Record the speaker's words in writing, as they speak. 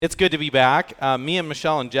It's good to be back. Me and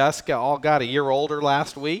Michelle and Jessica all got a year older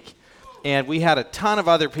last week, and we had a ton of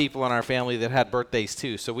other people in our family that had birthdays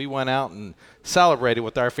too. So we went out and celebrated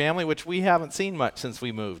with our family, which we haven't seen much since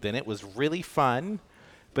we moved, and it was really fun.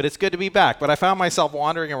 But it's good to be back. But I found myself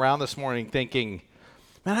wandering around this morning thinking,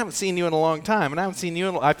 man, I haven't seen you in a long time, and I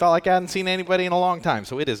felt like I hadn't seen anybody in a long time,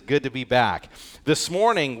 so it is good to be back. This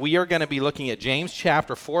morning, we are going to be looking at James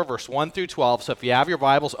chapter 4, verse 1 through 12, so if you have your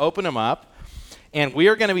Bibles, open them up, and we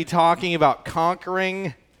are going to be talking about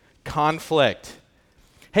conquering conflict.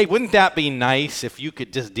 Hey, wouldn't that be nice if you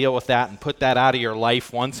could just deal with that and put that out of your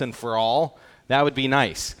life once and for all? That would be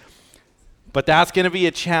nice. But that's going to be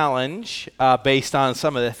a challenge based on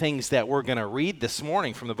some of the things that we're going to read this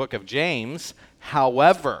morning from the book of James.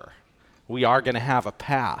 However, we are going to have a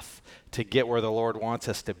path to get where the Lord wants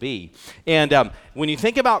us to be. And when you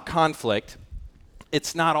think about conflict,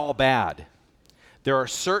 it's not all bad. There are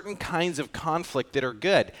certain kinds of conflict that are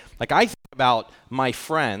good. Like I think about my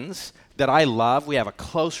friends that I love, we have a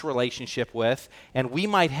close relationship with, and we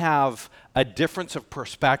might have a difference of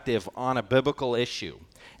perspective on a biblical issue.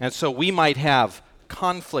 And so we might have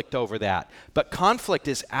conflict over that. But conflict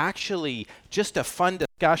is actually just a fun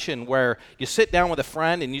discussion where you sit down with a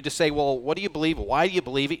friend and you just say, well, what do you believe? Why do you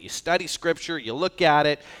believe it? You study scripture, you look at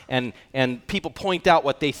it, and people point out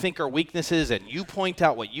what they think are weaknesses, and you point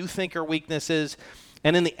out what you think are weaknesses.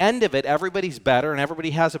 And in the end of it, everybody's better and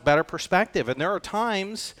everybody has a better perspective. And there are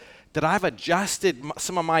times that I've adjusted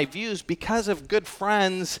some of my views because of good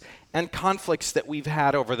friends and conflicts that we've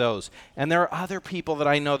had over those. And there are other people that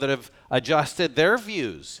I know that have adjusted their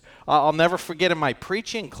views. I'll never forget in my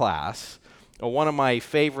preaching class, one of my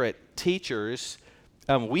favorite teachers,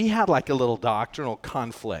 we had like a little doctrinal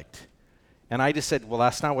conflict. And I just said, well,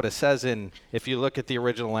 that's not what it says if you look at the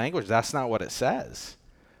original language, that's not what it says.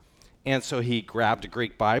 And so he grabbed a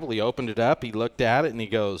Greek Bible, he opened it up, he looked at it, and he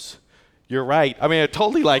goes, you're right. I mean, it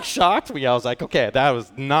totally shocked me. I was like, okay, that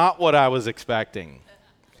was not what I was expecting.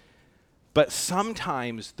 But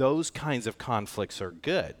sometimes those kinds of conflicts are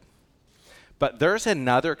good. But there's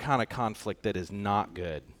another kind of conflict that is not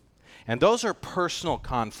good. And those are personal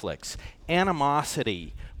conflicts,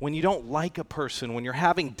 animosity, when you don't like a person, when you're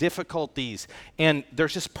having difficulties, and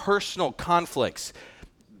there's just personal conflicts.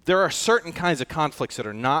 There are certain kinds of conflicts that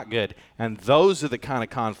are not good, and those are the kind of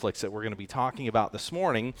conflicts that we're going to be talking about this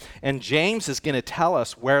morning. And James is going to tell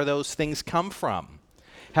us where those things come from.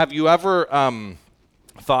 Have you ever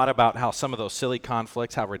thought about how some of those silly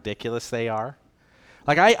conflicts, how ridiculous they are?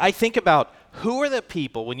 Like I think about who are the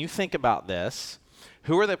people, when you think about this,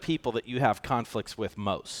 who are the people that you have conflicts with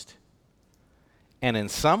most? And in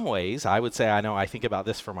some ways, I would say, I think about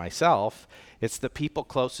this for myself, it's the people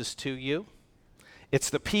closest to you. It's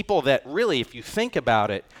the people that really, if you think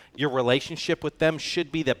about it, your relationship with them should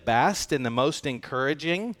be the best and the most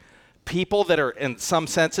encouraging. People that are, in some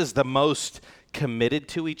senses, the most committed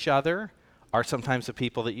to each other are sometimes the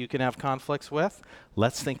people that you can have conflicts with.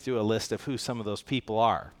 Let's think through a list of who some of those people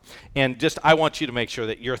are. And I want you to make sure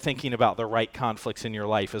that you're thinking about the right conflicts in your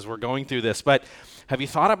life as we're going through this. But have you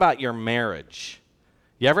thought about your marriage?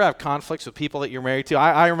 You ever have conflicts with people that you're married to?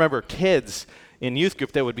 I remember kids in youth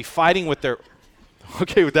group that would be fighting with their...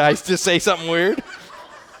 Okay, did I just say something weird?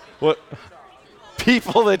 What?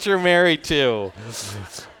 People that you're married to.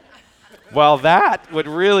 Well, that would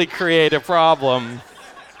really create a problem.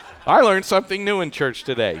 I learned something new in church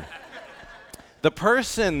today. The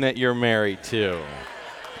person that you're married to.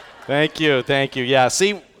 Thank you. Yeah,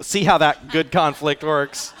 see how that good conflict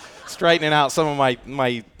works? Straightening out some of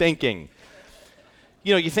my thinking.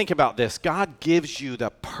 You know, you think about this. God gives you the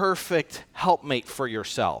perfect helpmate for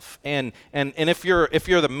yourself. And if you're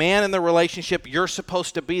the man in the relationship, you're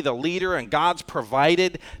supposed to be the leader, and God's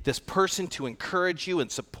provided this person to encourage you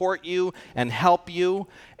and support you and help you.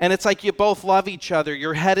 And it's like you both love each other.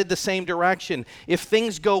 You're headed the same direction. If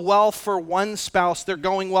things go well for one spouse, they're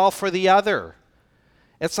going well for the other.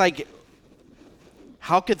 It's like,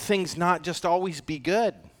 how could things not just always be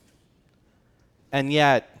good? And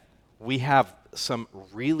yet, we have some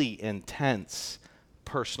really intense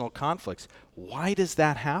personal conflicts. Why does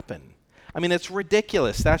that happen? I mean, it's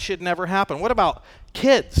ridiculous. That should never happen. What about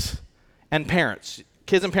kids and parents?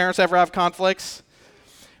 Kids and parents ever have conflicts?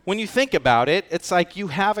 When you think about it, it's like you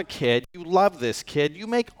have a kid, you love this kid, you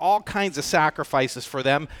make all kinds of sacrifices for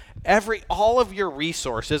them. All of your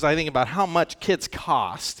resources, I think about how much kids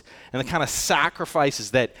cost and the kind of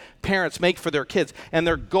sacrifices that parents make for their kids, and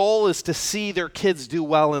their goal is to see their kids do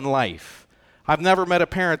well in life. I've never met a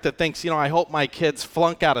parent that thinks, I hope my kids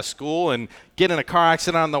flunk out of school and get in a car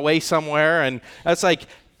accident on the way somewhere. And it's like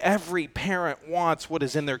every parent wants what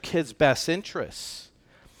is in their kids' best interests.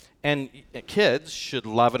 And kids should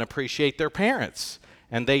love and appreciate their parents.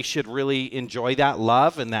 And they should really enjoy that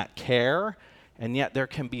love and that care. And yet there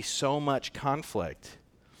can be so much conflict.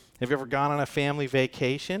 Have you ever gone on a family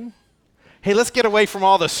vacation? Hey, let's get away from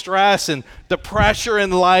all the stress and the pressure in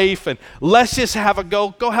life, and let's just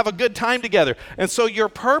go have a good time together. And so your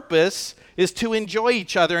purpose is to enjoy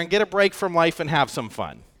each other and get a break from life and have some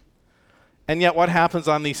fun. And yet what happens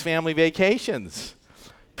on these family vacations?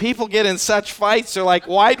 People get in such fights, they're like,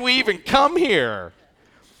 why'd we even come here?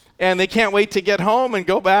 And they can't wait to get home and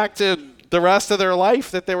go back to the rest of their life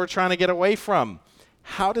that they were trying to get away from.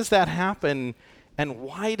 How does that happen, and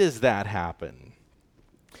why does that happen?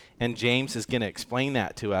 And James is going to explain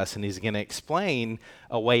that to us, and he's going to explain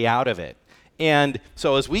a way out of it. And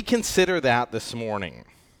so as we consider that this morning,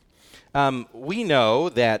 we know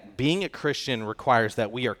that being a Christian requires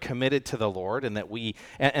that we are committed to the Lord, and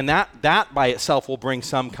that by itself will bring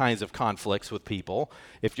some kinds of conflicts with people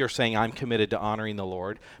if you're saying I'm committed to honoring the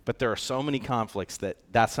Lord. But there are so many conflicts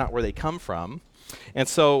that's not where they come from. And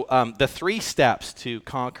so the 3 steps to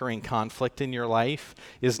conquering conflict in your life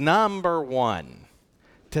is, number 1,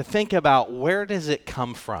 to think about, where does it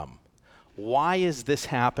come from? Why is this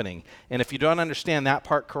happening? And if you don't understand that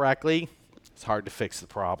part correctly, it's hard to fix the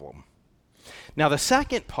problem. Now, the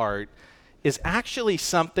second part is actually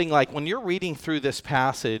something like, when you're reading through this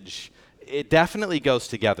passage, it definitely goes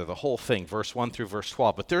together, the whole thing, verse 1 through verse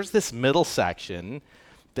 12. But there's this middle section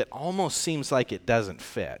that almost seems like it doesn't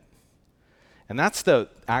fit. And that's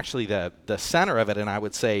actually the center of it, and I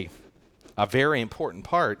would say a very important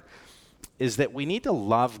part, is that we need to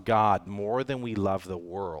love God more than we love the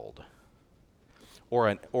world. Or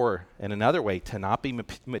in another way, to not be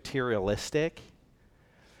materialistic.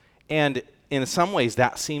 And in some ways,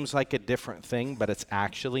 that seems like a different thing, but it's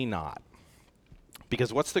actually not.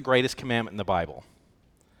 Because what's the greatest commandment in the Bible?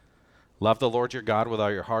 Love the Lord your God with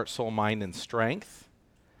all your heart, soul, mind, and strength.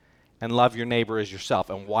 And love your neighbor as yourself.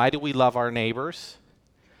 And why do we love our neighbors?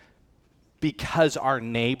 Because our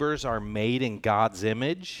neighbors are made in God's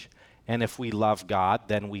image. And if we love God,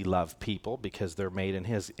 then we love people because they're made in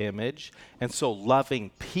his image. And so loving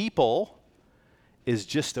people is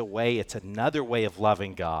just it's another way of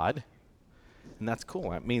loving God. And that's cool.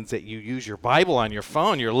 That means that you use your Bible on your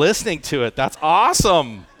phone. You're listening to it. That's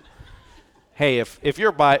awesome. Hey, if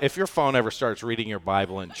your phone ever starts reading your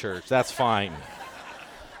Bible in church, that's fine.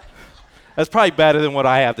 That's probably better than what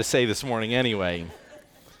I have to say this morning anyway.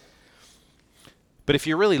 But if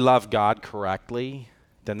you really love God correctly,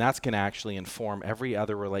 then that's going to actually inform every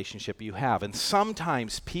other relationship you have. And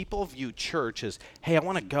sometimes people view church as, hey, I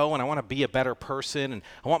want to go and I want to be a better person, and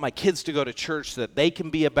I want my kids to go to church so that they can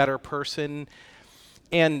be a better person.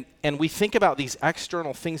 And we think about these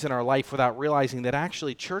external things in our life without realizing that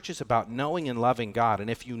actually church is about knowing and loving God. And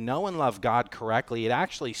if you know and love God correctly, it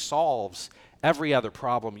actually solves every other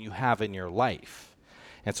problem you have in your life.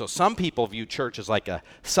 And so some people view church as like a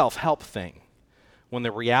self-help thing, when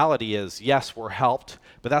the reality is, yes, we're helped,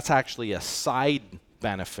 but that's actually a side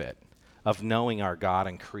benefit of knowing our God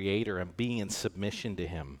and Creator and being in submission to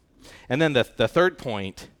him. And then the third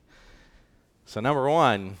point, so number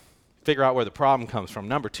 1, figure out where the problem comes from.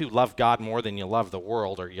 Number 2, love God more than you love the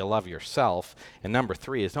world or you love yourself. And number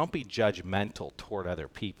 3 is, don't be judgmental toward other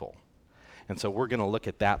people. And so we're going to look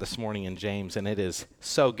at that this morning in James, and it is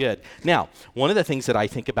so good. Now, one of the things that I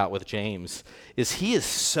think about with James is he is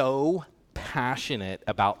so passionate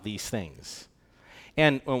about these things.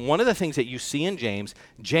 And one of the things that you see in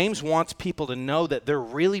James wants people to know that they're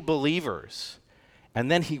really believers.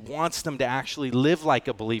 And then he wants them to actually live like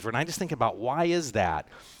a believer. And I just think about, why is that?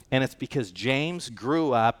 And it's because James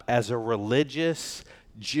grew up as a religious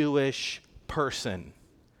Jewish person,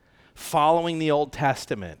 following the Old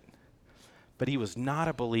Testament. But he was not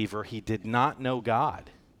a believer. He did not know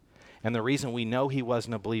God. And the reason we know he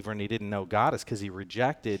wasn't a believer and he didn't know God is because he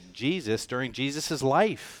rejected Jesus during Jesus'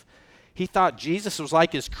 life. He thought Jesus was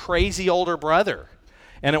like his crazy older brother.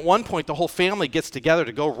 And at one point, the whole family gets together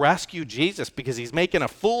to go rescue Jesus because he's making a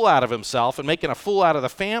fool out of himself and making a fool out of the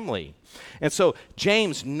family. And so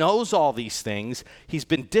James knows all these things. He's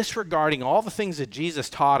been disregarding all the things that Jesus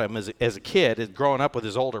taught him as a kid, growing up with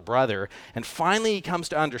his older brother. And finally, he comes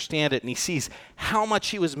to understand it, and he sees how much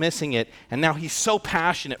he was missing it. And now he's so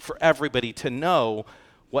passionate for everybody to know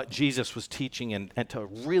what Jesus was teaching and to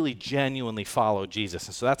really genuinely follow Jesus.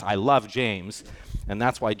 And so I love James, and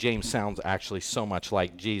that's why James sounds actually so much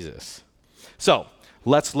like Jesus. So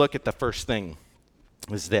let's look at the first thing,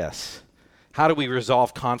 is this. How do we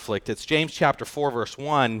resolve conflict? It's James chapter 4, verse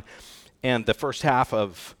 1, and the first half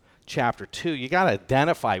of chapter 2. You got to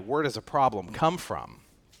identify, where does a problem come from?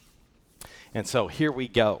 And so here we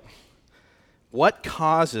go. What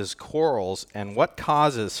causes quarrels and what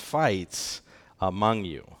causes fights among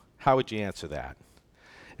you? How would you answer that?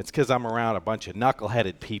 It's because I'm around a bunch of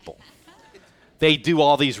knuckleheaded people. They do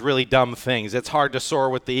all these really dumb things. It's hard to soar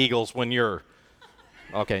with the eagles when you're...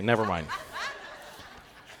 Okay, never mind.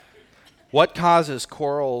 What causes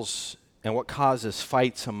quarrels and what causes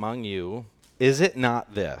fights among you? Is it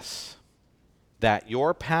not this, that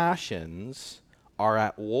your passions are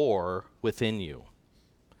at war within you?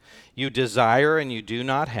 You desire and you do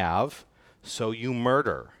not have, so you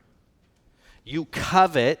murder. You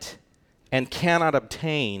covet and cannot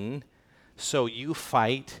obtain, so you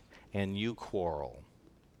fight and you quarrel.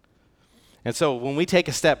 And so when we take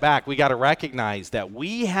a step back, we got to recognize that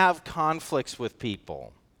we have conflicts with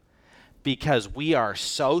people because we are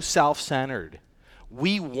so self-centered.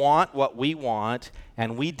 We want what we want,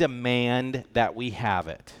 and we demand that we have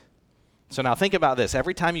it. So now think about this.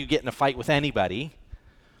 Every time you get in a fight with anybody,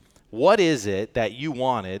 what is it that you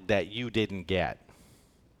wanted that you didn't get?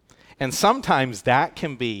 And sometimes that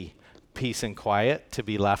can be peace and quiet, to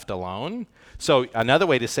be left alone. So another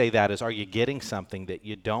way to say that is, are you getting something that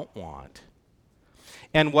you don't want?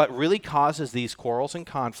 And what really causes these quarrels and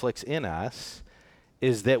conflicts in us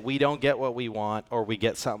is that we don't get what we want, or we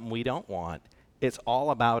get something we don't want. It's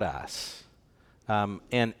all about us.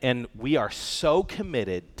 And we are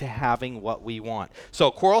committed to having what we want.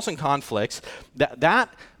 So quarrels and conflicts,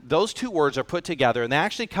 those two words are put together, and they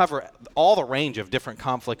actually cover all the range of different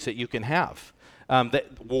conflicts that you can have.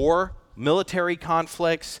 War, military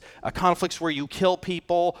conflicts, conflicts where you kill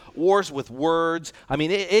people, wars with words. I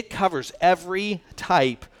mean, it covers every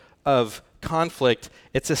type of conflict.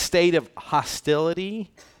 It's a state of hostility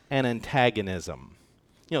and antagonism.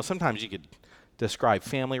 You know, sometimes you could describe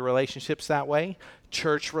family relationships that way,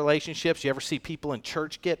 church relationships. You ever see people in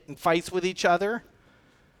church get in fights with each other?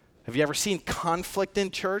 Have you ever seen conflict in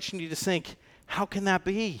church and you just think, how can that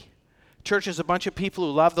be? Church is a bunch of people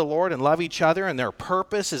who love the Lord and love each other, and their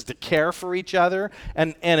purpose is to care for each other,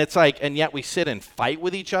 and it's like, and yet we sit and fight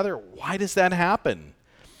with each other. Why does that happen?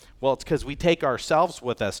 Well, it's because we take ourselves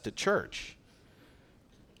with us to church.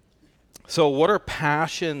 So what are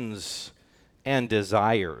passions and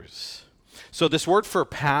desires? So this word for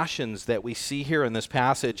passions that we see here in this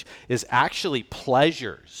passage is actually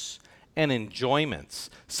pleasures and enjoyments.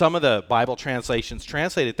 Some of the Bible translations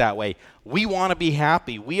translate it that way. We want to be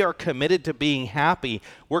happy. We are committed to being happy.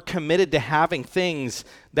 We're committed to having things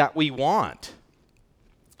that we want.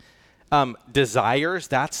 Desires,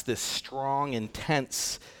 that's this strong,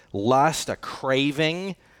 intense lust, a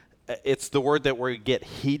craving. It's the word that we get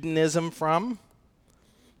hedonism from.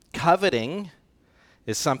 Coveting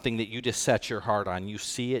is something that you just set your heart on. You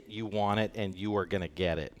see it, you want it, and you are going to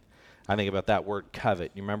get it. I think about that word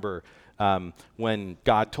covet. You remember when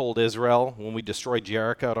God told Israel, when we destroyed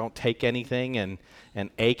Jericho, don't take anything, and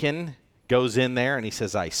Achan goes in there and he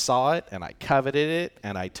says, I saw it, and I coveted it,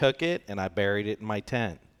 and I took it, and I buried it in my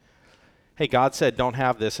tent. Hey, God said, don't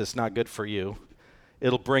have this. It's not good for you.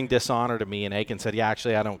 It'll bring dishonor to me. And Achan said, yeah,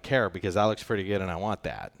 actually, I don't care because that looks pretty good, and I want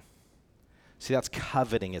that. See, that's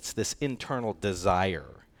coveting. It's this internal desire.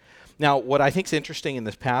 Now, what I think is interesting in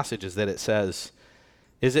this passage is that it says,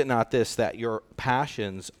 is it not this, that your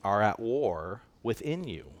passions are at war within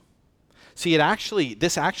you? See,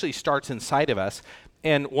 this actually starts inside of us.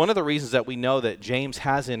 And one of the reasons that we know that James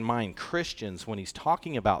has in mind Christians when he's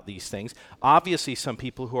talking about these things, obviously some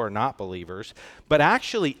people who are not believers, but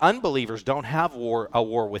actually unbelievers don't have a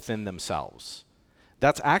war within themselves.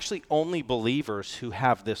 That's actually only believers who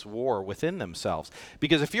have this war within themselves.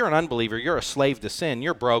 Because if you're an unbeliever, you're a slave to sin.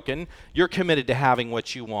 You're broken. You're committed to having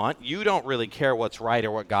what you want. You don't really care what's right or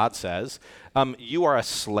what God says. You are a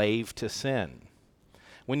slave to sin.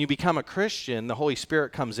 When you become a Christian, the Holy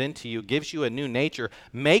Spirit comes into you, gives you a new nature,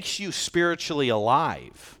 makes you spiritually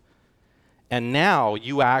alive. And now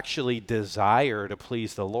you actually desire to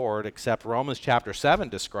please the Lord, except Romans chapter 7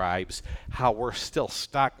 describes how we're still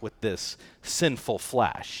stuck with this sinful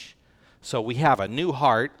flesh. So we have a new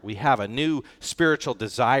heart, we have a new spiritual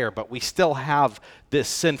desire, but we still have this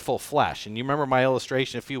sinful flesh. And you remember my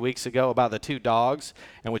illustration a few weeks ago about the two dogs,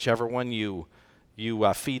 and whichever one you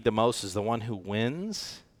feed the most is the one who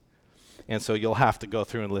wins? And so you'll have to go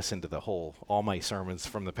through and listen to all my sermons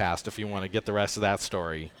from the past if you want to get the rest of that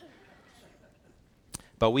story.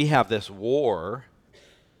 But we have this war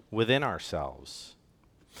within ourselves.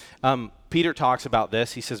 Peter talks about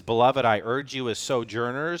this. He says, Beloved, I urge you as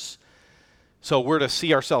sojourners. So we're to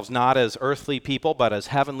see ourselves not as earthly people, but as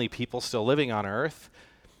heavenly people still living on earth,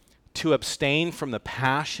 to abstain from the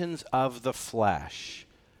passions of the flesh,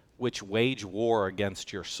 which wage war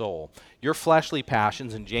against your soul. Your fleshly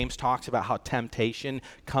passions, and James talks about how temptation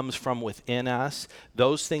comes from within us,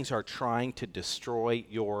 those things are trying to destroy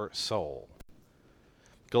your soul.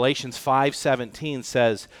 Galatians 5:17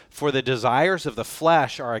 says, "For the desires of the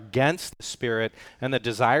flesh are against the Spirit, and the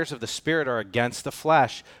desires of the Spirit are against the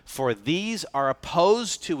flesh. For these are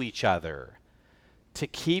opposed to each other to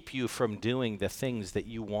keep you from doing the things that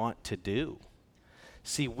you want to do."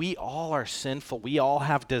 See, we all are sinful. We all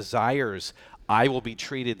have desires. I will be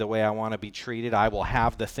treated the way I want to be treated. I will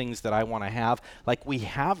have the things that I want to have. Like, we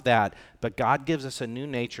have that, but God gives us a new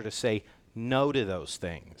nature to say no to those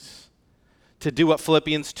things. To do what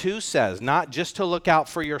Philippians 2 says, not just to look out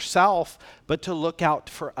for yourself, but to look out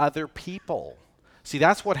for other people. See,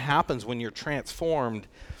 that's what happens when you're transformed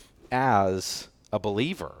as a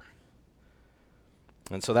believer.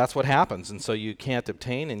 And so that's what happens. And so you can't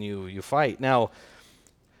obtain and you fight. Now,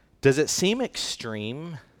 does it seem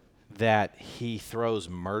extreme that he throws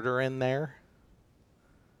murder in there?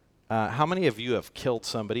 How many of you have killed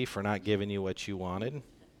somebody for not giving you what you wanted?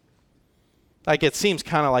 Like, it seems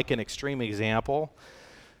kind of like an extreme example,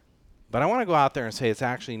 but I want to go out there and say it's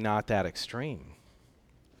actually not that extreme.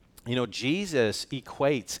 You know, Jesus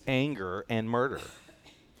equates anger and murder.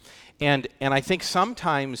 And I think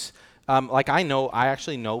sometimes, I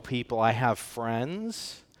actually know people, I have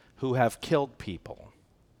friends who have killed people.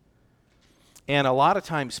 And a lot of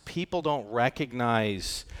times people don't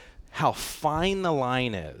recognize how fine the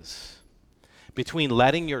line is between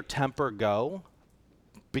letting your temper go,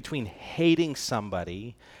 between hating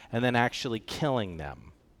somebody and then actually killing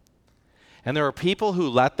them. And there are people who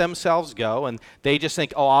let themselves go and they just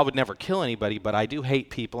think, oh, I would never kill anybody, but I do hate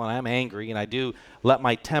people and I'm angry and I do let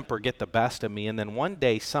my temper get the best of me, and then one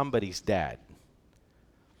day somebody's dead.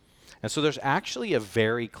 And so there's actually a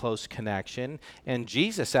very close connection, and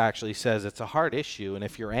Jesus actually says it's a heart issue, and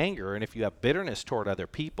if you're angry and if you have bitterness toward other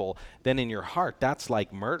people, then in your heart that's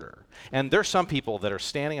like murder. And there's some people that are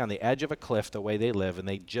standing on the edge of a cliff the way they live, and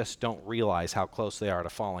they just don't realize how close they are to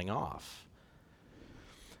falling off.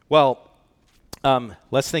 Well,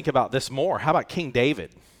 let's think about this more. How about King David?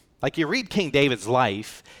 Like, you read King David's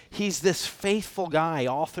life, he's this faithful guy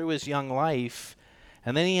all through his young life,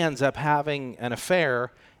 and then he ends up having an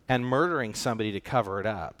affair and murdering somebody to cover it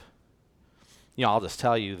up. You know, I'll just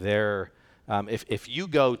tell you, if you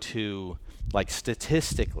go to, like,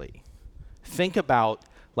 statistically, think about,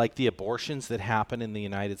 like, the abortions that happen in the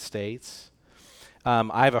United States.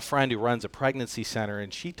 I have a friend who runs a pregnancy center,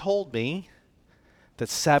 and she told me that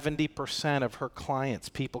 70% of her clients,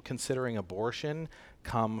 people considering abortion,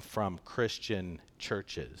 come from Christian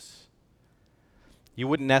churches. You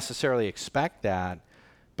wouldn't necessarily expect that,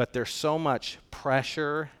 but there's so much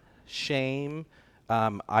pressure, shame.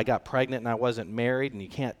 I got pregnant and I wasn't married, and you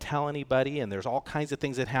can't tell anybody, and there's all kinds of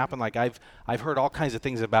things that happen. Like, I've heard all kinds of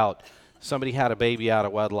things about somebody had a baby out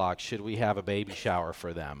of wedlock. Should we have a baby shower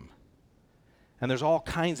for them? And there's all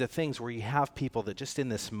kinds of things where you have people that just in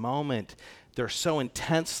this moment, they're so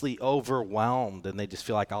intensely overwhelmed and they just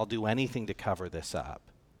feel like, I'll do anything to cover this up.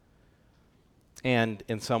 And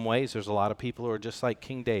in some ways, there's a lot of people who are just like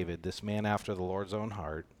King David, this man after the Lord's own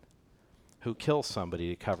heart, who kills somebody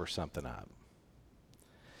to cover something up.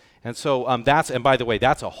 And so and by the way,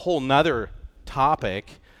 that's a whole nother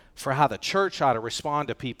topic for how the church ought to respond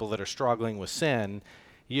to people that are struggling with sin.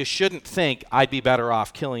 You shouldn't think I'd be better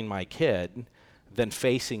off killing my kid than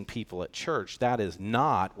facing people at church. That is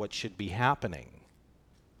not what should be happening.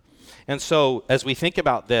 And so as we think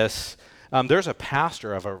about this, there's a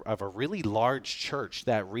pastor of a really large church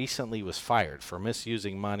that recently was fired for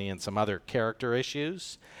misusing money and some other character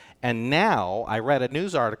issues. And now I read a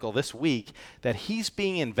news article this week that he's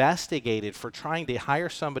being investigated for trying to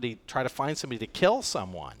try to find somebody to kill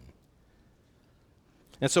someone.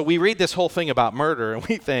 And so we read this whole thing about murder and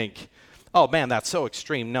we think, oh man, that's so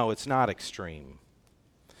extreme. No, it's not extreme.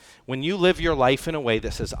 When you live your life in a way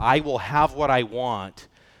that says, I will have what I want,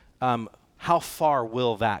 how far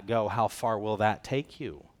will that go? How far will that take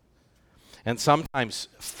you? And sometimes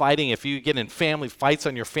fighting, if you get in family fights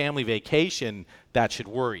on your family vacation, that should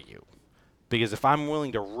worry you. Because if I'm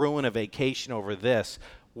willing to ruin a vacation over this,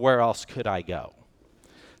 where else could I go?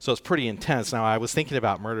 So it's pretty intense. Now, I was thinking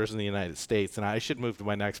about murders in the United States, and I should move to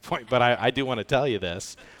my next point, but I do want to tell you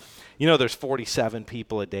this. You know, there's 47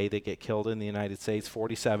 people a day that get killed in the United States.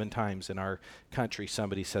 47 times in our country,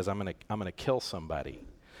 somebody says, I'm gonna kill somebody.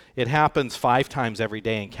 It happens 5 times every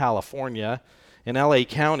day in California. In LA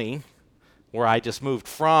County, where I just moved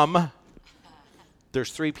from,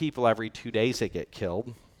 there's 3 people every 2 days that get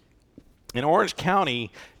killed. In Orange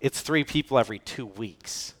County, it's 3 people every 2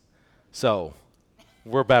 weeks. So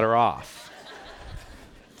we're better off.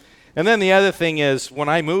 And then the other thing is, when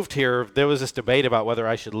I moved here, there was this debate about whether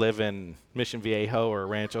I should live in Mission Viejo or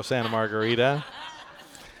Rancho Santa Margarita.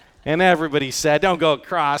 And everybody said, don't go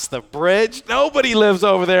across the bridge. Nobody lives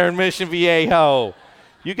over there in Mission Viejo.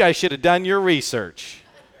 You guys should have done your research,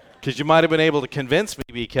 because you might have been able to convince me,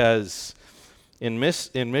 because in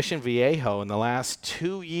Mission Viejo, in the last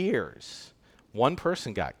 2 years, one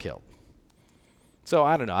person got killed. So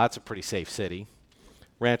I don't know. That's a pretty safe city.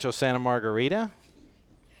 Rancho Santa Margarita,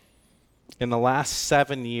 in the last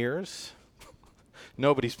 7 years,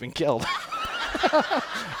 nobody's been killed.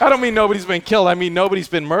 I don't mean nobody's been killed. I mean nobody's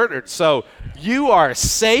been murdered. So you are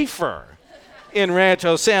safer in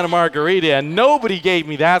Rancho Santa Margarita, and nobody gave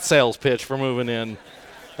me that sales pitch for moving in.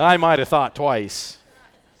 I might have thought twice.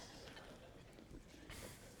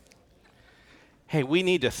 Hey, we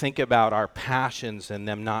need to think about our passions and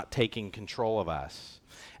them not taking control of us.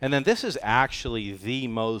 And then this is actually the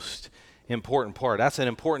most important part. That's an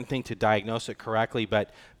important thing to diagnose it correctly,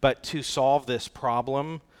 but to solve this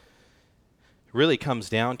problem really comes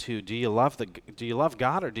down to, do you love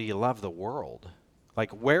God or do you love the world?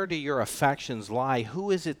 Like, where do your affections lie? Who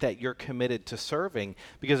is it that you're committed to serving?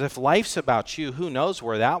 Because if life's about you, who knows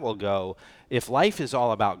where that will go? If life is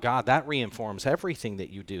all about God, that reinforms everything that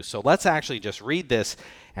you do. So let's actually just read this,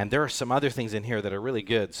 and there are some other things in here that are really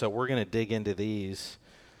good, so we're going to dig into these.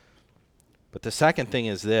 But the second thing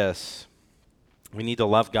is this: we need to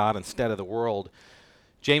love God instead of the world.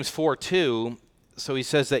 James 4:2, so he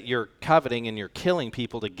says that you're coveting and you're killing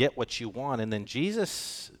people to get what you want. And then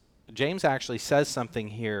James actually says something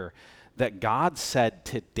here that God said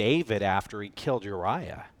to David after he killed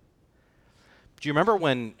Uriah. Do you remember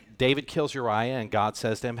when David kills Uriah and God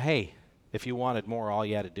says to him, hey, if you wanted more, all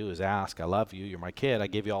you had to do is ask. I love you. You're my kid. I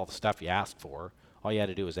gave you all the stuff you asked for. All you had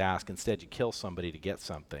to do is ask. Instead, you kill somebody to get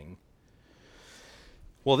something.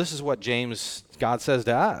 Well, this is what God says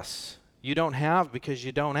to us. You don't have because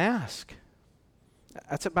you don't ask.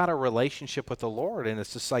 That's about a relationship with the Lord, and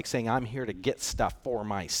it's just like saying, I'm here to get stuff for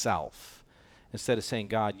myself, instead of saying,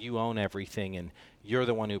 God, you own everything, and you're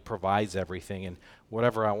the one who provides everything, and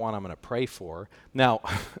whatever I want, I'm going to pray for. Now,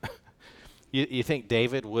 you think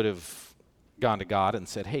David would have gone to God and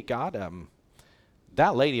said, hey, God,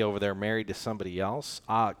 that lady over there married to somebody else.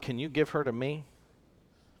 Can you give her to me?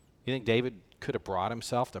 You think David could have brought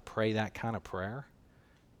himself to pray that kind of prayer?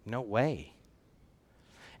 No way.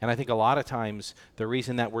 And I think a lot of times the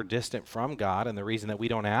reason that we're distant from God and the reason that we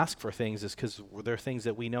don't ask for things is because they're things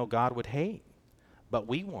that we know God would hate, but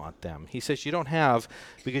we want them. He says you don't have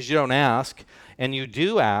because you don't ask, and you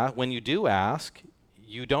do ask. When you do ask,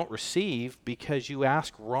 you don't receive because you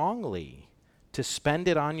ask wrongly to spend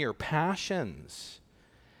it on your passions.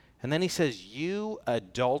 And then he says, you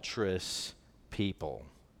adulterous people.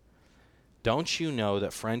 Don't you know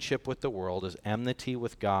that friendship with the world is enmity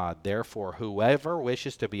with God? Therefore, whoever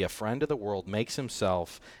wishes to be a friend of the world makes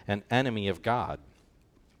himself an enemy of God.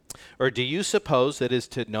 Or do you suppose that it is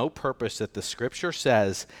to no purpose that the Scripture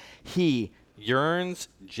says he yearns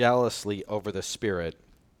jealously over the Spirit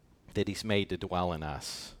that he's made to dwell in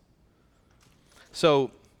us? So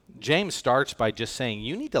James starts by just saying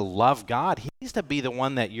you need to love God. He needs to be the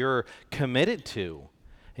one that you're committed to.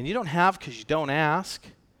 And you don't have because you don't ask.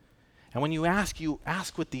 And when you ask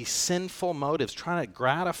with these sinful motives, trying to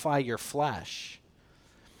gratify your flesh.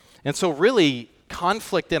 And so really,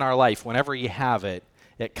 conflict in our life, whenever you have it,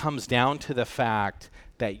 it comes down to the fact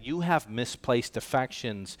that you have misplaced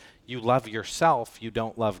affections. You love yourself, you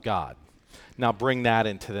don't love God. Now bring that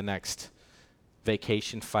into the next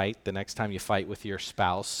vacation fight, the next time you fight with your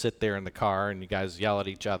spouse, sit there in the car and you guys yell at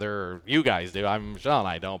each other, or you guys do. Michelle and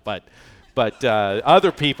I don't, but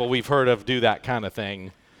other people we've heard of do that kind of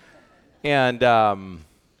thing. And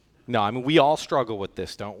we all struggle with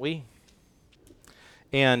this, don't we?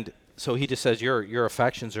 And so he just says your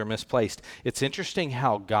affections are misplaced. It's interesting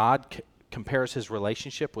how God compares his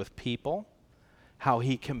relationship with people, how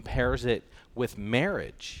he compares it with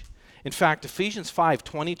marriage. In fact, Ephesians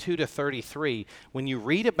 5:22-33, when you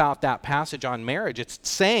read about that passage on marriage, it's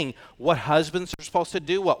saying what husbands are supposed to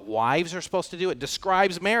do, what wives are supposed to do. It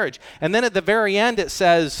describes marriage. And then at the very end it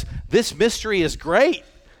says, this mystery is great.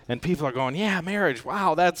 And people are going, yeah, marriage,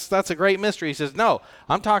 wow, that's a great mystery. He says, no,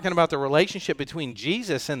 I'm talking about the relationship between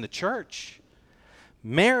Jesus and the church.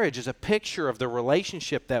 Marriage is a picture of the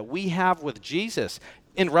relationship that we have with Jesus.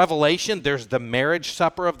 In Revelation, there's the marriage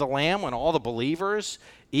supper of the Lamb when all the believers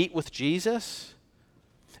eat with Jesus.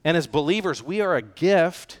 And as believers, we are a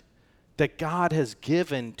gift that God has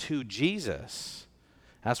given to Jesus.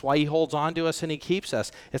 That's why he holds on to us and he keeps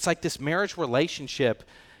us. It's like this marriage relationship.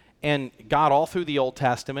 And God, all through the Old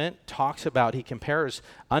Testament, talks about, he compares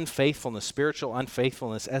unfaithfulness, spiritual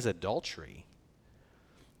unfaithfulness, as adultery.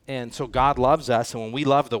 And so God loves us, and when we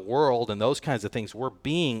love the world and those kinds of things, we're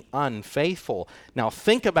being unfaithful. Now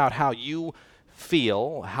think about how you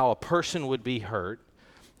feel, how a person would be hurt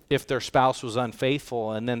if their spouse was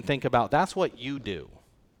unfaithful, and then think about that's what you do.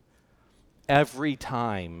 Every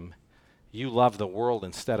time you love the world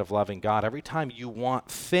instead of loving God, every time you want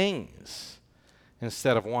things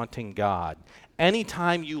instead of wanting God,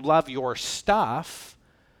 anytime you love your stuff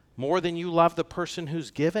more than you love the person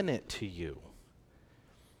who's given it to you,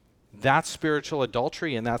 that's spiritual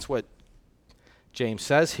adultery, and that's what James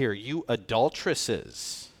says here. You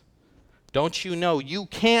adulteresses, don't you know you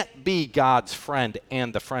can't be God's friend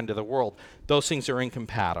and the friend of the world? Those things are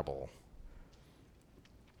incompatible.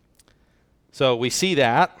 So we see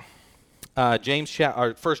that. 1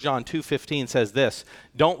 John 2:15 says this,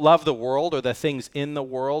 don't love the world or the things in the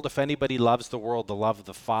world. If anybody loves the world, the love of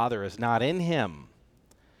the Father is not in him.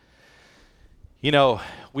 You know,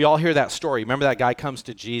 we all hear that story. Remember that guy comes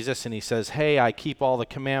to Jesus and he says, hey, I keep all the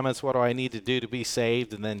commandments. What do I need to do to be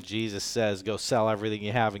saved? And then Jesus says, go sell everything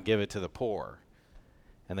you have and give it to the poor.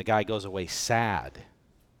 And the guy goes away sad.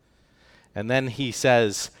 And then he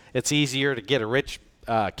says, it's easier to get a rich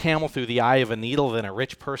camel through the eye of a needle than a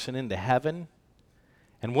rich person into heaven.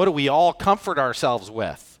 And what do we all comfort ourselves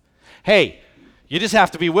with? Hey, you just have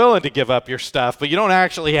to be willing to give up your stuff, but you don't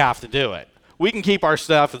actually have to do it. We can keep our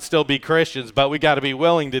stuff and still be Christians, but we got to be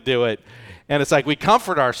willing to do it. And it's like we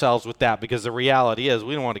comfort ourselves with that because the reality is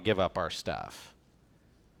we don't want to give up our stuff.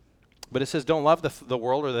 But it says don't love the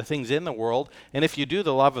world or the things in the world. And if you do,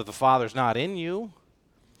 the love of the Father's not in you.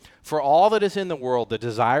 For all that is in the world, the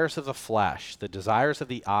desires of the flesh, the desires of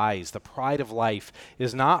the eyes, the pride of life,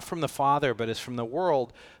 is not from the Father, but is from the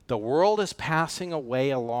world. The world is passing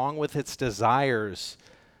away along with its desires,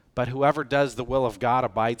 but whoever does the will of God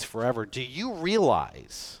abides forever. Do you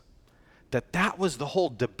realize that that was the whole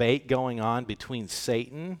debate going on between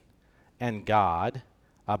Satan and God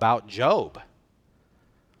about Job?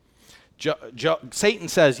 Satan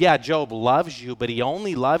says, yeah, Job loves you, but he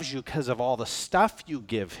only loves you because of all the stuff you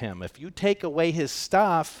give him. If you take away his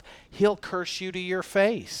stuff, he'll curse you to your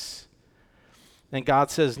face. And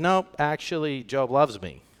God says, nope, actually, Job loves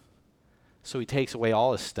me. So he takes away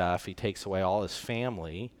all his stuff. He takes away all his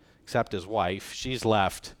family, except his wife. She's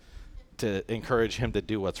left to encourage him to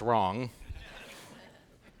do what's wrong.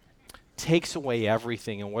 Takes away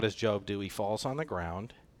everything, and what does Job do? He falls on the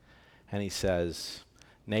ground, and he says,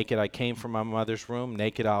 naked I came from my mother's womb,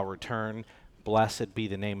 naked I'll return. Blessed be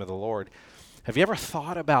the name of the Lord. Have you ever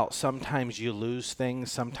thought about sometimes you lose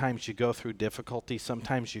things, sometimes you go through difficulty,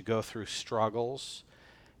 sometimes you go through struggles,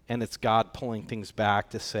 and it's God pulling things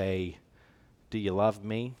back to say, do you love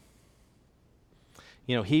me?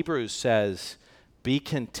 You know, Hebrews says, be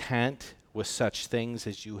content with such things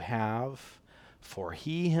as you have, for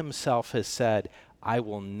he himself has said, I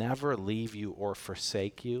will never leave you or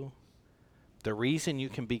forsake you. The reason you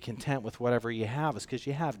can be content with whatever you have is because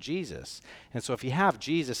you have Jesus. And so if you have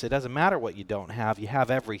Jesus, it doesn't matter what you don't have. You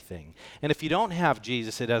have everything. And if you don't have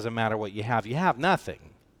Jesus, it doesn't matter what you have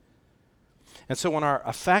nothing. And so when our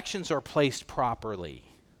affections are placed properly,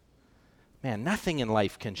 man, nothing in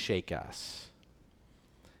life can shake us.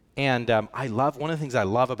 And one of the things I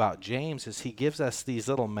love about James is he gives us these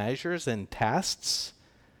little measures and tests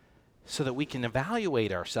so that we can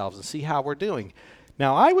evaluate ourselves and see how we're doing.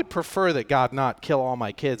 Now, I would prefer that God not kill all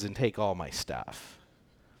my kids and take all my stuff.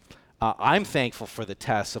 I'm thankful for the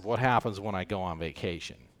tests of what happens when I go on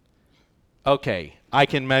vacation. Okay, I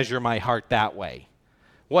can measure my heart that way.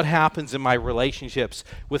 What happens in my relationships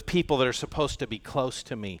with people that are supposed to be close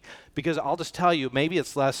to me? Because I'll just tell you, maybe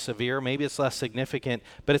it's less severe, maybe it's less significant,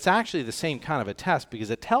 but it's actually the same kind of a test because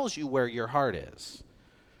it tells you where your heart is.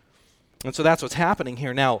 And so that's what's happening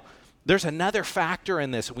here. Now, there's another factor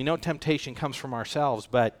in this. We know temptation comes from ourselves,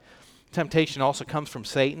 but temptation also comes from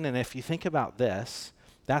Satan. And if you think about this,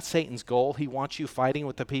 that's Satan's goal. He wants you fighting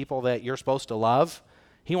with the people that you're supposed to love.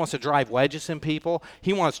 He wants to drive wedges in people.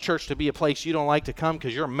 He wants church to be a place you don't like to come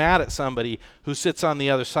because you're mad at somebody who sits on the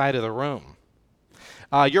other side of the room.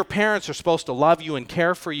 Your parents are supposed to love you and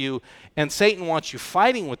care for you, and Satan wants you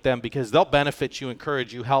fighting with them because they'll benefit you,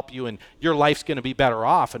 encourage you, help you, and your life's going to be better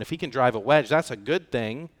off. And if he can drive a wedge, that's a good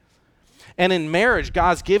thing. And in marriage,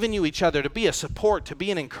 God's given you each other to be a support, to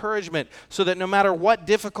be an encouragement, so that no matter what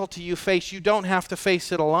difficulty you face, you don't have to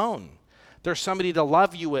face it alone. There's somebody to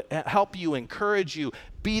love you, help you, encourage you,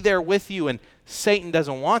 be there with you, and Satan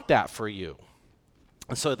doesn't want that for you.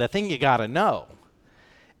 And so the thing you got to know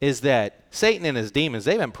is that Satan and his demons,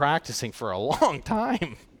 they've been practicing for a long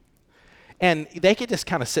time. And they could just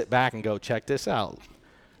kind of sit back and go, check this out.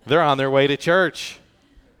 They're on their way to church.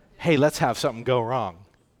 Hey, let's have something go wrong.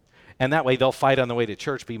 And that way they'll fight on the way to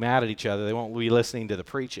church, be mad at each other. They won't be listening to the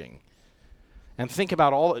preaching. And think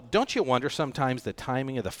about don't you wonder sometimes the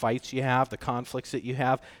timing of the fights you have, the conflicts that you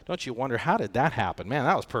have? Don't you wonder, how did that happen? Man,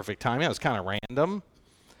 that was perfect timing. That was kind of random.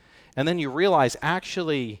 And then you realize,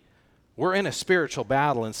 actually, we're in a spiritual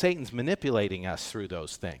battle, and Satan's manipulating us through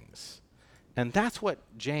those things. And that's what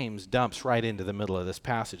James dumps right into the middle of this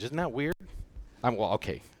passage. Isn't that weird? Well,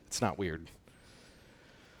 okay, it's not weird.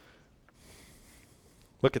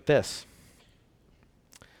 Look at this.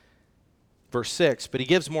 Verse 6, but he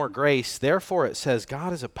gives more grace. Therefore it says,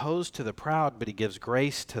 God is opposed to the proud, but he gives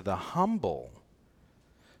grace to the humble.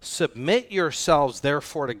 Submit yourselves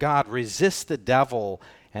therefore to God. Resist the devil,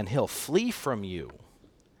 and he'll flee from you.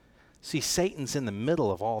 See, Satan's in the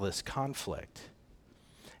middle of all this conflict.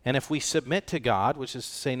 And if we submit to God, which is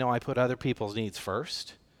to say, no, I put other people's needs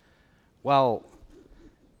first, well,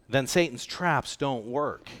 then Satan's traps don't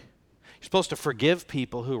work. You're supposed to forgive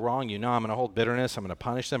people who wrong you. No, I'm going to hold bitterness. I'm going to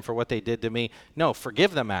punish them for what they did to me. No,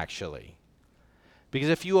 forgive them, actually. Because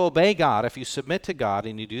if you obey God, if you submit to God,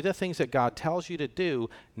 and you do the things that God tells you to do,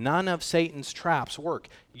 none of Satan's traps work.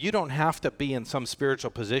 You don't have to be in some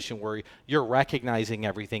spiritual position where you're recognizing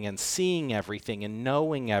everything and seeing everything and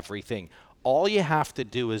knowing everything. All you have to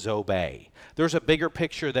do is obey. There's a bigger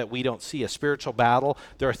picture that we don't see, a spiritual battle.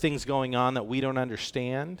 There are things going on that we don't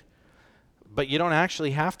understand. But you don't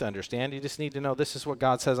actually have to understand. You just need to know this is what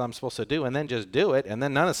God says I'm supposed to do, and then just do it, and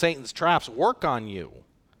then none of Satan's traps work on you.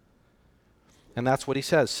 And that's what he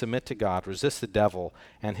says. Submit to God, resist the devil,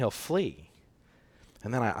 and he'll flee.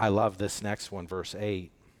 And then I love this next one, verse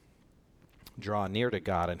 8. Draw near to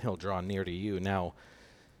God, and he'll draw near to you. Now,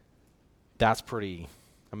 that's pretty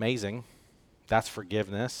amazing. That's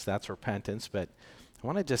forgiveness. That's repentance. But I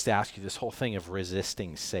want to just ask you this whole thing of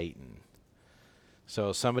resisting Satan.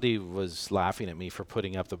 So somebody was laughing at me for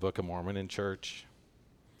putting up the Book of Mormon in church.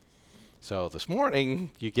 So this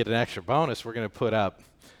morning, you get an extra bonus. We're going to put up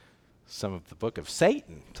some of the Book of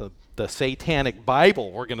Satan, so the Satanic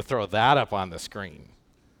Bible. We're going to throw that up on the screen.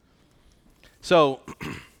 So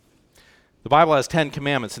the Bible has 10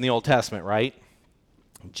 commandments in the Old Testament, right?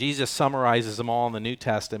 Jesus summarizes them all in the New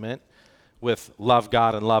Testament with love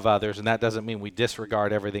God and love others, and that doesn't mean we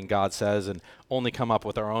disregard everything God says and only come up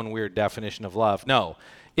with our own weird definition of love. No,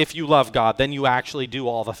 if you love God, then you actually do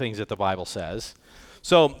all the things that the Bible says.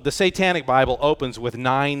 So the Satanic Bible opens with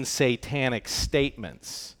 9 satanic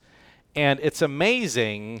statements, and it's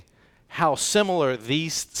amazing how similar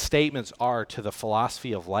these statements are to the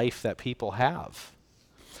philosophy of life that people have.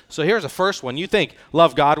 So here's the first one. You think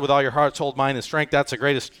love God with all your heart, soul, mind, and strength. That's the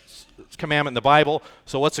greatest commandment in the Bible.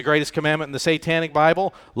 So what's the greatest commandment in the Satanic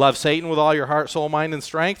Bible? Love Satan with all your heart, soul, mind, and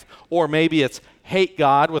strength. Or maybe it's hate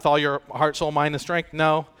God with all your heart, soul, mind, and strength.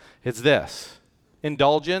 No, it's this.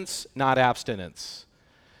 Indulgence, not abstinence.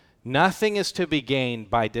 Nothing is to be gained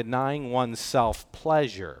by denying oneself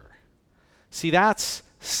pleasure. See, that's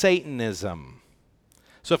Satanism.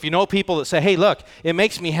 So if you know people that say, hey, look, it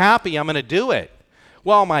makes me happy, I'm going to do it.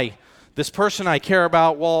 Well, this person I care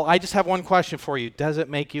about, well, I just have one question for you. Does it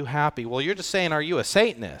make you happy? Well, you're just saying, are you a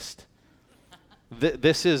Satanist?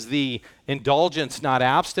 This is the indulgence, not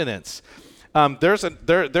abstinence. There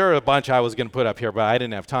are a bunch I was going to put up here, but I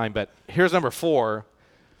didn't have time. But here's number 4.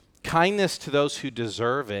 Kindness to those who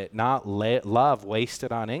deserve it, not love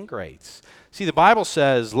wasted on ingrates. See, the Bible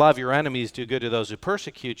says, love your enemies, do good to those who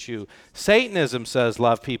persecute you. Satanism says,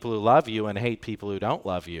 love people who love you and hate people who don't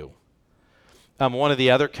love you. One of the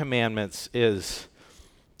other commandments is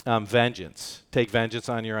vengeance. Take vengeance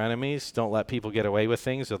on your enemies. Don't let people get away with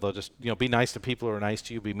things. Or they'll just, be nice to people who are nice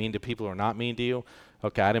to you. Be mean to people who are not mean to you.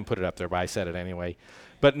 Okay, I didn't put it up there, but I said it anyway.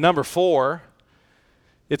 But number 4,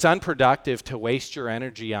 it's unproductive to waste your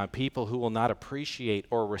energy on people who will not appreciate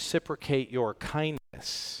or reciprocate your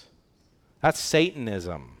kindness. That's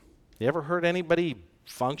Satanism. You ever heard anybody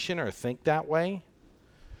function or think that way?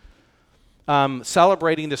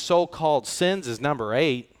 Celebrating the so-called sins is number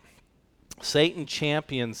 8. Satan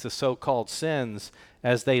champions the so-called sins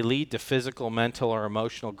as they lead to physical, mental, or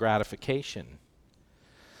emotional gratification.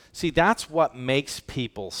 See, that's what makes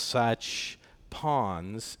people such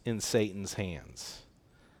pawns in Satan's hands.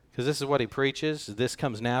 Because this is what he preaches. This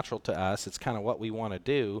comes natural to us. It's kind of what we want to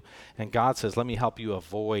do. And God says, let me help you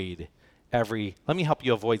avoid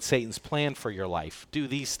Satan's plan for your life. Do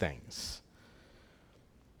these things.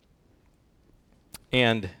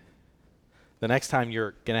 And the next time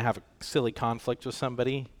you're going to have a silly conflict with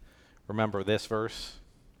somebody, remember this verse.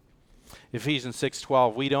 Ephesians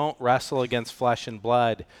 6:12, we don't wrestle against flesh and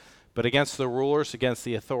blood, but against the rulers, against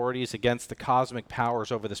the authorities, against the cosmic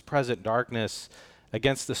powers over this present darkness,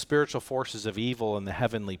 against the spiritual forces of evil in the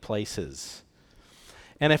heavenly places.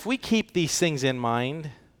 And if we keep these things in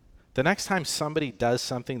mind, the next time somebody does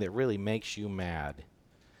something that really makes you mad,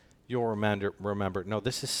 you'll remember, no,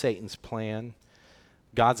 this is Satan's plan.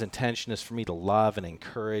 God's intention is for me to love and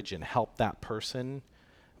encourage and help that person.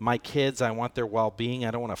 My kids, I want their well-being.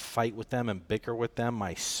 I don't want to fight with them and bicker with them.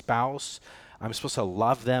 My spouse, I'm supposed to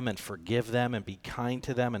love them and forgive them and be kind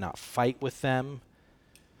to them and not fight with them.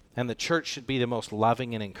 And the church should be the most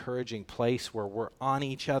loving and encouraging place where we're on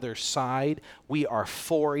each other's side. We are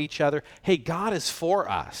for each other. Hey, God is for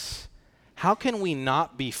us. How can we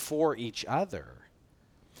not be for each other?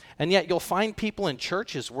 And yet you'll find people in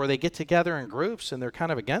churches where they get together in groups and they're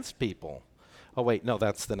kind of against people. Oh, wait, no,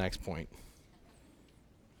 that's the next point.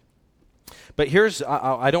 But here's,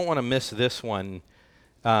 I don't want to miss this one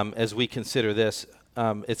as we consider this.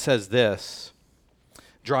 It says this,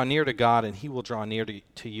 draw near to God and he will draw near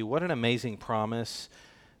to you. What an amazing promise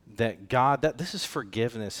that God, that this is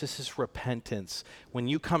forgiveness, this is repentance. When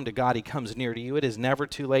you come to God, he comes near to you. It is never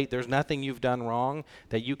too late. There's nothing you've done wrong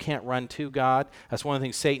that you can't run to God. That's one of the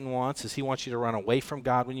things Satan wants, is he wants you to run away from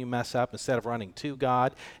God when you mess up instead of running to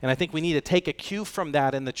God. And I think we need to take a cue from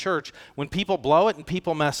that in the church. When people blow it and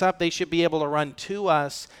people mess up, they should be able to run to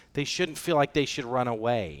us. They shouldn't feel like they should run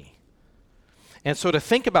away. And so to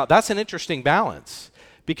think about, that's an interesting balance.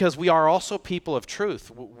 Because we are also people of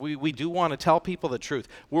truth. We do want to tell people the truth.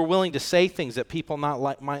 We're willing to say things that people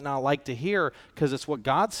might not like to hear because it's what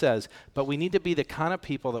God says. But we need to be the kind of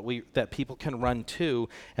people that people can run to.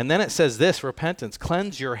 And then it says this, repentance.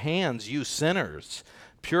 Cleanse your hands, you sinners.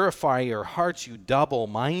 Purify your hearts, you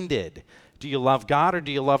double-minded. Do you love God or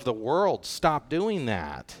do you love the world? Stop doing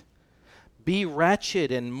that. Be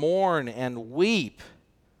wretched and mourn and weep.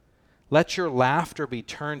 Let your laughter be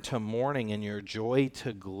turned to mourning and your joy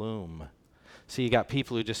to gloom. See, you got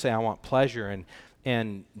people who just say, I want pleasure.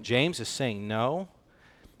 And James is saying, no.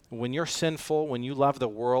 When you're sinful, when you love the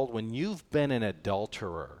world, when you've been an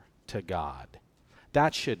adulterer to God,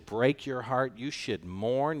 that should break your heart. You should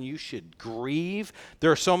mourn. You should grieve.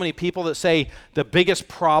 There are so many people that say the biggest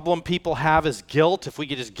problem people have is guilt. If we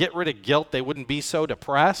could just get rid of guilt, they wouldn't be so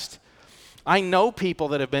depressed. I know people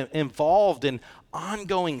that have been involved in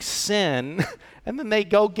ongoing sin, and then they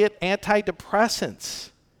go get antidepressants,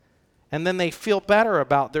 and then they feel better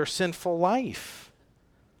about their sinful life.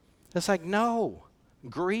 It's like, no,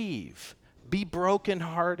 grieve, be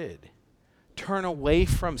brokenhearted, turn away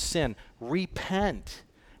from sin, repent.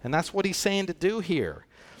 And that's what he's saying to do here.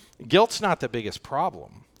 Guilt's not the biggest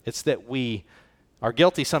problem. It's that we are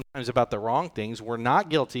guilty sometimes about the wrong things. We're not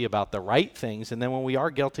guilty about the right things. And then when we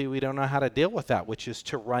are guilty, we don't know how to deal with that, which is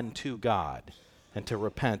to run to God and to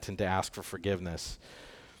repent and to ask for forgiveness.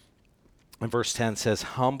 And verse 10 says,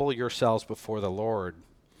 humble yourselves before the Lord,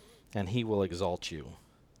 and he will exalt you.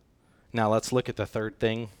 Now let's look at the third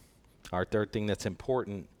thing. Our third thing that's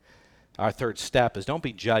important. Our third step is don't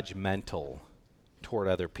be judgmental toward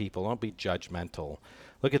other people. Don't be judgmental.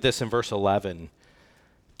 Look at this in verse 11.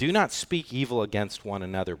 Do not speak evil against one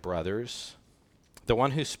another, brothers. The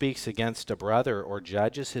one who speaks against a brother or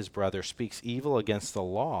judges his brother speaks evil against the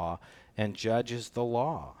law and judges the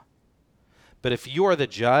law. But if you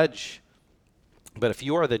judge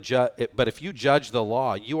the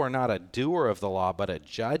law, you are not a doer of the law, but a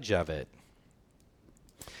judge of it.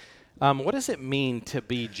 What does it mean to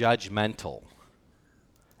be judgmental?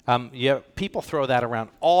 People throw that around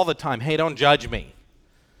all the time. Hey, don't judge me.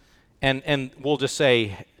 And we'll just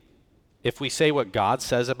say, if we say what God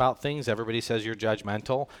says about things, everybody says you're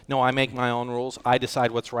judgmental. No, I make my own rules. I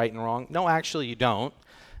decide what's right and wrong. No, actually you don't.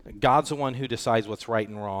 God's the one who decides what's right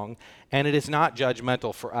and wrong. And it is not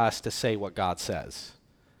judgmental for us to say what God says.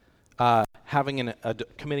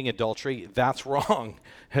 Committing adultery, that's wrong.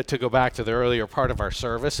 To go back to the earlier part of our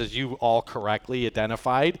service, as you all correctly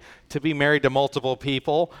identified, to be married to multiple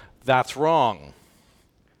people, that's wrong.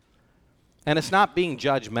 And it's not being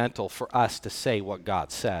judgmental for us to say what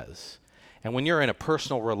God says. And when you're in a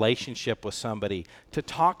personal relationship with somebody, to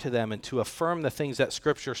talk to them and to affirm the things that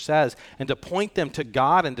Scripture says and to point them to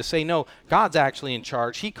God and to say, no, God's actually in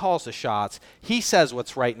charge. He calls the shots. He says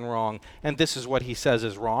what's right and wrong, and this is what he says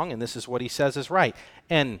is wrong, and this is what he says is right.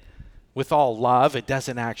 And with all love, it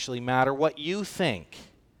doesn't actually matter what you think.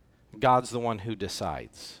 God's the one who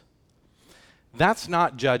decides. That's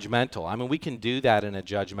not judgmental. I mean, we can do that in a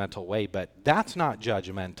judgmental way, but that's not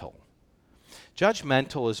judgmental.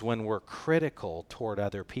 Judgmental is when we're critical toward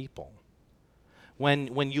other people.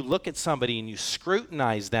 When you look at somebody and you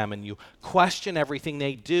scrutinize them and you question everything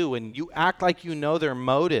they do and you act like you know their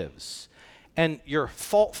motives and you're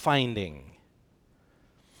fault finding.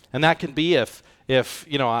 And that can be if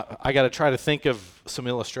I got to try to think of some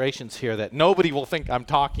illustrations here that nobody will think I'm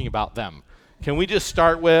talking about them. Can we just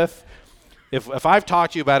start with, if I've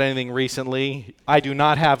talked to you about anything recently, I do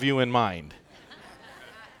not have you in mind.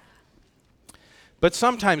 But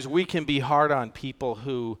sometimes we can be hard on people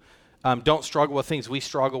who don't struggle with things we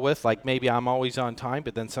struggle with, like maybe I'm always on time,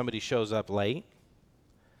 but then somebody shows up late.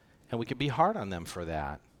 And we can be hard on them for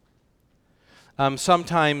that.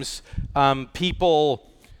 Sometimes people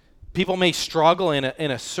may struggle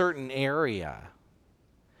in a certain area.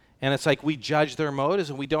 And it's like we judge their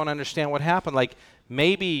motives and we don't understand what happened. Like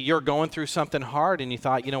maybe you're going through something hard and you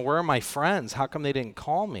thought, where are my friends? How come they didn't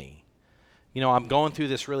call me? I'm going through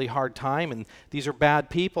this really hard time and these are bad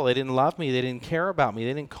people. They didn't love me. They didn't care about me.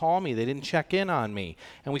 They didn't call me. They didn't check in on me.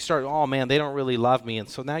 And we start, oh man, they don't really love me. And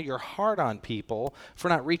so now you're hard on people for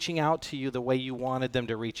not reaching out to you the way you wanted them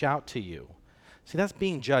to reach out to you. See, that's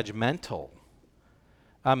being judgmental.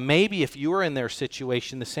 Maybe if you were in their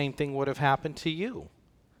situation, the same thing would have happened to you.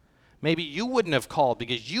 Maybe you wouldn't have called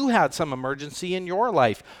because you had some emergency in your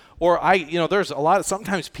life. Or there's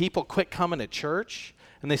sometimes people quit coming to church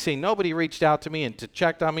and they say, nobody reached out to me and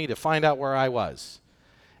checked on me to find out where I was.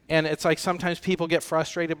 And it's like sometimes people get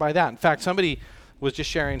frustrated by that. In fact, somebody was just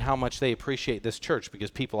sharing how much they appreciate this church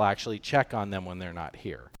because people actually check on them when they're not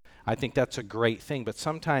here. I think that's a great thing. But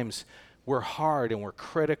sometimes we're hard and we're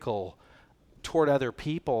critical toward other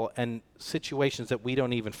people and situations that we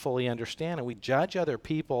don't even fully understand. And we judge other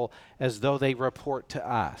people as though they report to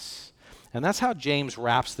us. And that's how James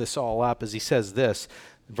wraps this all up as he says this.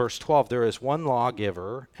 Verse 12, there is one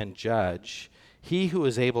lawgiver and judge, he who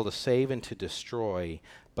is able to save and to destroy,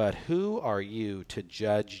 but who are you to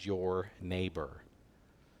judge your neighbor?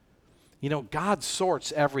 God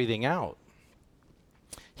sorts everything out.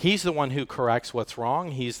 He's the one who corrects what's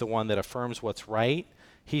wrong. He's the one that affirms what's right.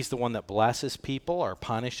 He's the one that blesses people or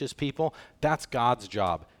punishes people. That's God's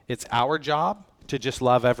job. It's our job to just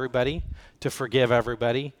love everybody, to forgive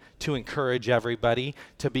everybody, to encourage everybody,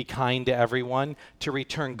 to be kind to everyone, to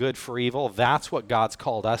return good for evil. That's what God's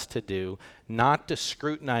called us to do, not to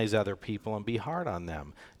scrutinize other people and be hard on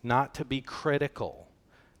them, not to be critical,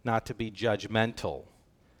 not to be judgmental.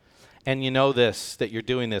 And you know this, that you're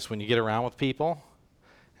doing this when you get around with people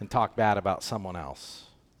and talk bad about someone else.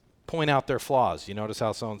 Point out their flaws. You notice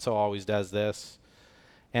how so-and-so always does this?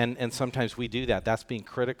 And sometimes we do that. That's being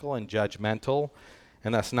critical and judgmental,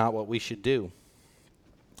 and that's not what we should do.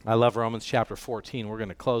 I love Romans chapter 14. We're going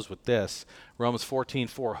to close with this. Romans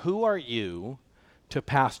 14:4. Who are you to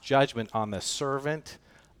pass judgment on the servant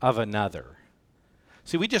of another?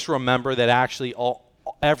 See, we just remember that actually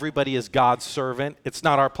everybody is God's servant. It's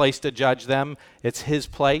not our place to judge them. It's his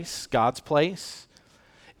place, God's place.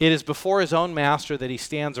 It is before his own master that he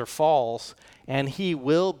stands or falls, and he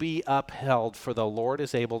will be upheld, for the Lord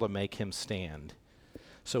is able to make him stand.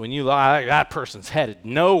 So when you lie, that person's headed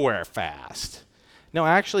nowhere fast. No,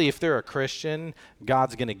 actually, if they're a Christian,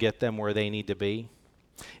 God's going to get them where they need to be.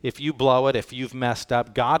 If you blow it, if you've messed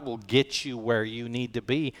up, God will get you where you need to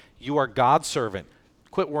be. You are God's servant.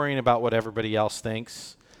 Quit worrying about what everybody else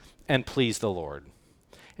thinks and please the Lord.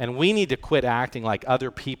 And we need to quit acting like other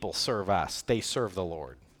people serve us. They serve the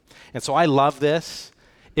Lord. And so I love this.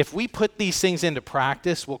 If we put these things into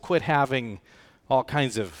practice, we'll quit having all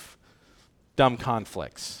kinds of dumb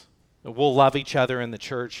conflicts. We'll love each other in the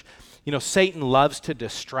church. Satan loves to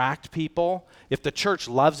distract people. If the church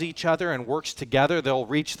loves each other and works together, they'll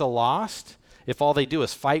reach the lost. If all they do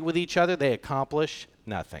is fight with each other, they accomplish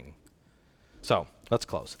nothing. So, let's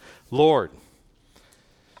close. Lord,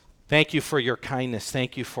 thank you for your kindness.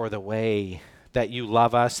 Thank you for the way that you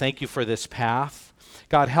love us. Thank you for this path.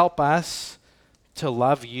 God, help us to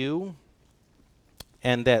love you,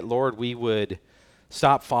 and that, Lord, we would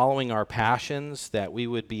stop following our passions, that we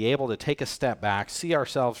would be able to take a step back, see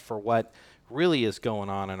ourselves for what really is going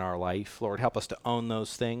on in our life. Lord, help us to own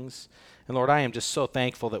those things. And Lord, I am just so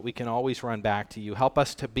thankful that we can always run back to you. Help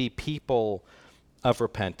us to be people of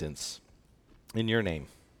repentance. In your name,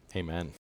 amen.